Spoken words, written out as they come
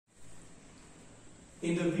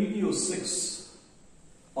In the video 6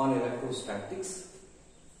 on electrostatics,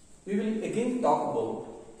 we will again talk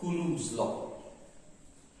about Coulomb's law.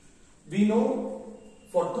 We know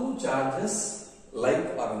for two charges,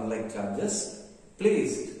 like or unlike charges,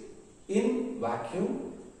 placed in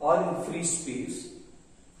vacuum or in free space,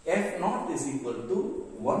 F naught is equal to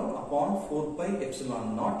 1 upon 4 pi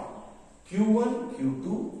epsilon naught Q1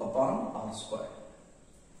 Q2 upon R square.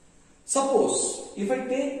 Suppose if I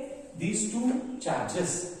take these two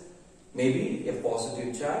charges, maybe a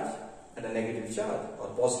positive charge and a negative charge, or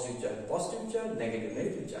positive charge,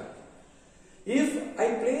 negative charge. If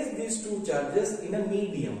I place these two charges in a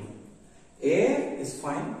medium, air is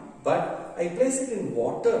fine, but I place it in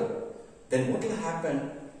water, then what will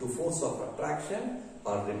happen to force of attraction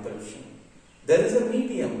or repulsion? There is a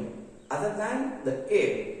medium other than the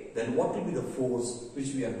air, then what will be the force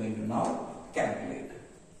which we are going to now calculate?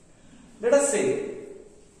 Let us say,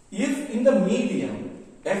 if in the medium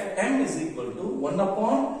Fm is equal to 1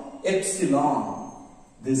 upon epsilon,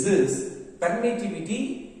 this is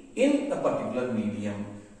permittivity in a particular medium.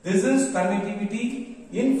 This is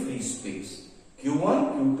permittivity in free space,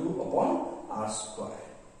 Q1 Q2 upon R square.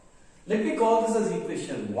 Let me call this as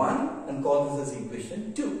equation 1 and call this as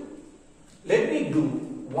equation 2. Let me do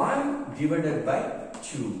 1 divided by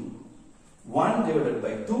 2. 1 divided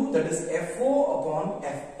by 2, that is FO upon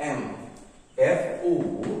FM.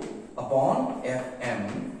 FO upon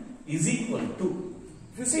FM is equal to,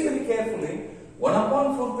 if you see very carefully, 1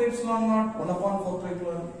 upon 4 pi epsilon naught, 1 upon 4 pi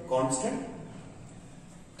epsilon constant.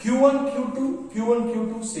 Q1,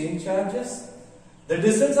 Q2, same charges. The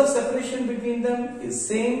distance of separation between them is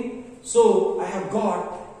same. So I have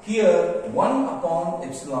got here 1 upon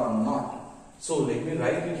epsilon naught. So let me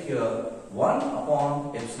write it here, 1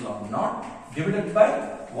 upon epsilon naught divided by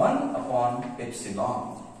 1 upon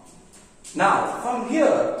epsilon. Now from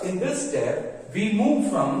here in this step we move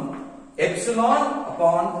from epsilon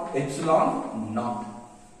upon epsilon naught,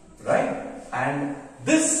 right? And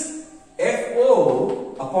this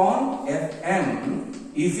FO upon FM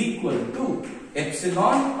is equal to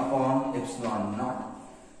epsilon upon epsilon naught.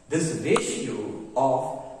 This ratio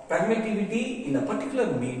of permittivity in a particular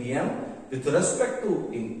medium with respect to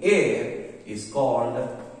in air is called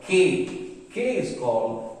K. K is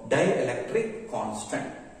called dielectric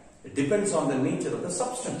constant. It depends on the nature of the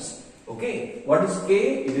substance. Okay, what is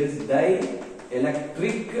K? It is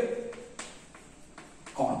dielectric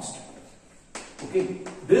constant. Okay,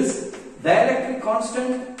 this dielectric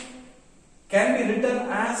constant can be written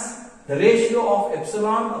as the ratio of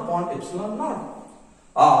epsilon upon epsilon naught,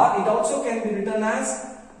 or it also can be written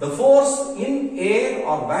as the force in air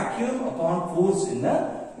or vacuum upon force in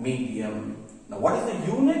a medium. Now what is the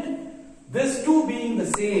unit? This two being the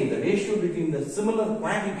same, the ratio between the similar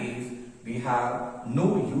quantities, we have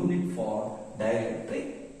no unit for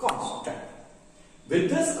dielectric constant. With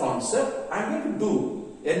this concept, I am going to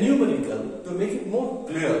do a numerical to make it more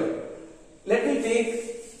clear. Let me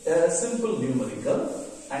take a simple numerical,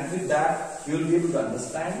 and with that you will be able to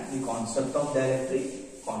understand the concept of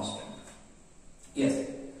dielectric constant. Yes.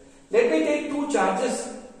 Let me take two charges.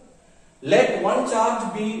 Let one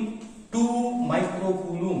charge be 2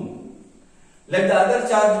 microcoulomb. Let the other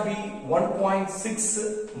charge be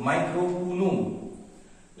 1.6 microcoulomb.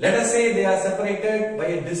 Let us say they are separated by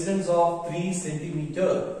a distance of 3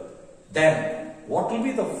 centimeter. Then what will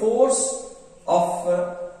be the force of,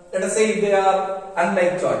 let us say they are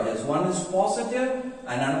unlike charges. One is positive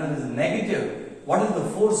and another is negative. What is the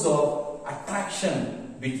force of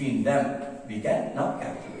attraction between them? We can now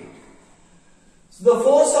calculate. So the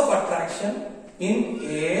force of attraction in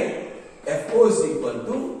air, FO is equal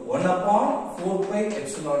to 1 upon 4 pi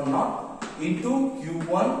epsilon naught into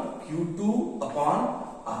Q1 Q2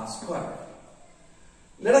 upon R square.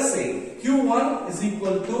 Let us say Q1 is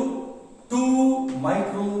equal to 2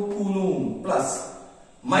 microcoulomb plus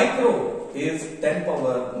micro is 10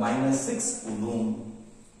 power minus 6 coulomb.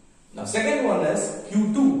 Now second one is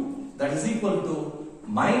Q2, that is equal to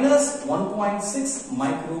minus 1.6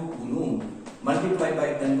 microcoulomb multiplied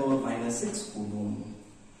by 10 power minus 6 coulomb.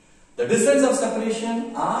 The distance of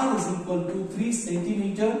separation R is equal to 3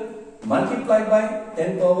 centimeter multiplied by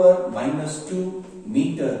 10 power minus 2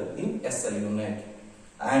 meter in SI unit.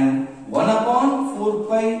 And 1 upon 4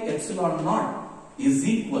 pi epsilon naught is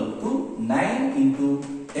equal to 9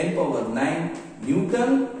 into 10 power 9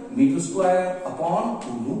 Newton meter square upon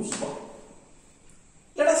Coulomb square.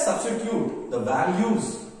 Let us substitute the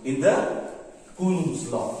values in the Coulomb's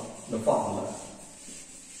law, the formula.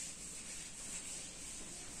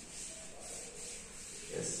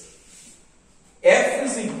 Yes. F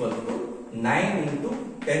is equal to 9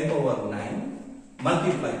 into 10 power 9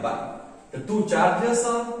 multiplied by The two charges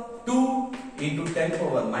are 2 into 10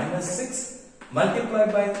 power minus 6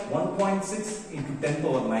 multiplied by 1.6 into 10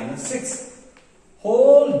 power minus 6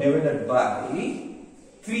 whole divided by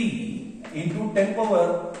 3 into 10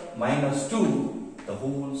 power minus 2 the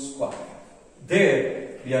whole square.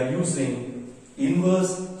 There we are using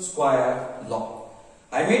inverse square law.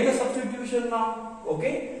 I made the substitution now.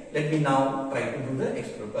 Okay, let me now try to do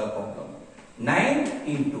the problem. 9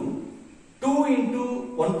 into 2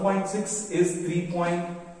 into 1.6 is 3.2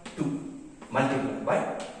 multiplied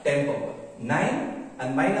by 10 power 9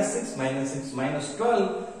 and minus 6 minus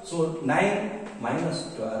 12. So 9 minus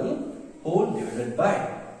 12 whole divided by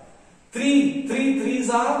 3 3's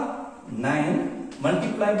are 9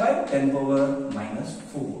 multiplied by 10 power minus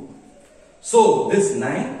 4. So this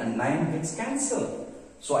 9 and 9 gets cancelled.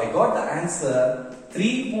 So I got the answer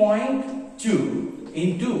 3.2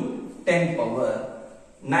 into 10 power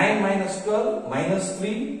 9 minus 12 minus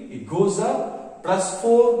 3, it goes up, plus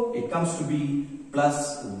 4, it comes to be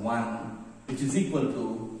plus 1, which is equal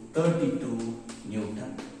to 32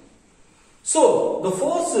 Newton. So the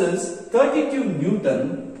force is 32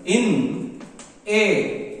 Newton in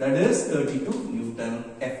A, that is 32 Newton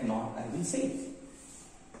F0, I will say.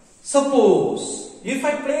 Suppose if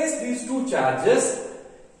I place these two charges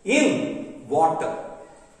in water,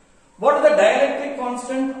 what is the dielectric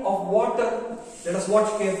constant of water? Let us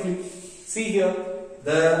watch carefully. See here,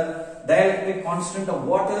 the dielectric constant of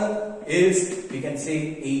water is, we can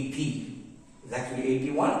say 80. It's actually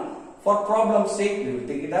 81. For problem's sake, we will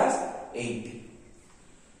take it as 80.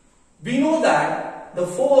 We know that the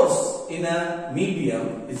force in a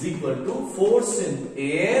medium is equal to force in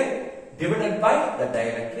air divided by the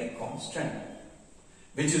dielectric constant,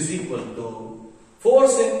 which is equal to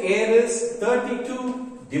force in air is 32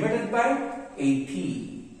 divided by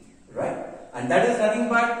 80, right? And that is nothing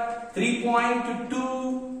but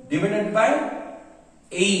 3.2 divided by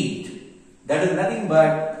 8. That is nothing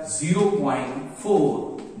but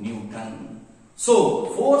 0.4 Newton. So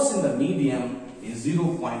force in the medium is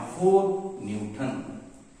 0.4 Newton.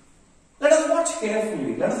 Let us watch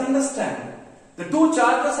carefully. Let us understand. The two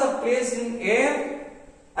charges are placed in air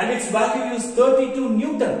and its value is 32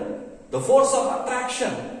 Newton, the force of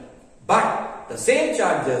attraction. But the same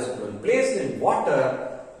charges when placed in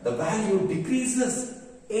water, the value decreases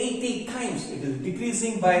 80 times. It is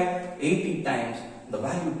decreasing by 80 times. The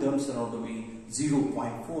value turns around to be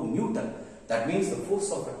 0.4 Newton. That means the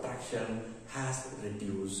force of attraction has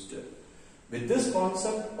reduced. With this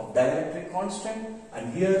concept of dielectric constant,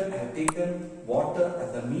 and here I have taken water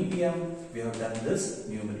as the medium, we have done this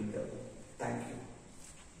numerical. Thank you.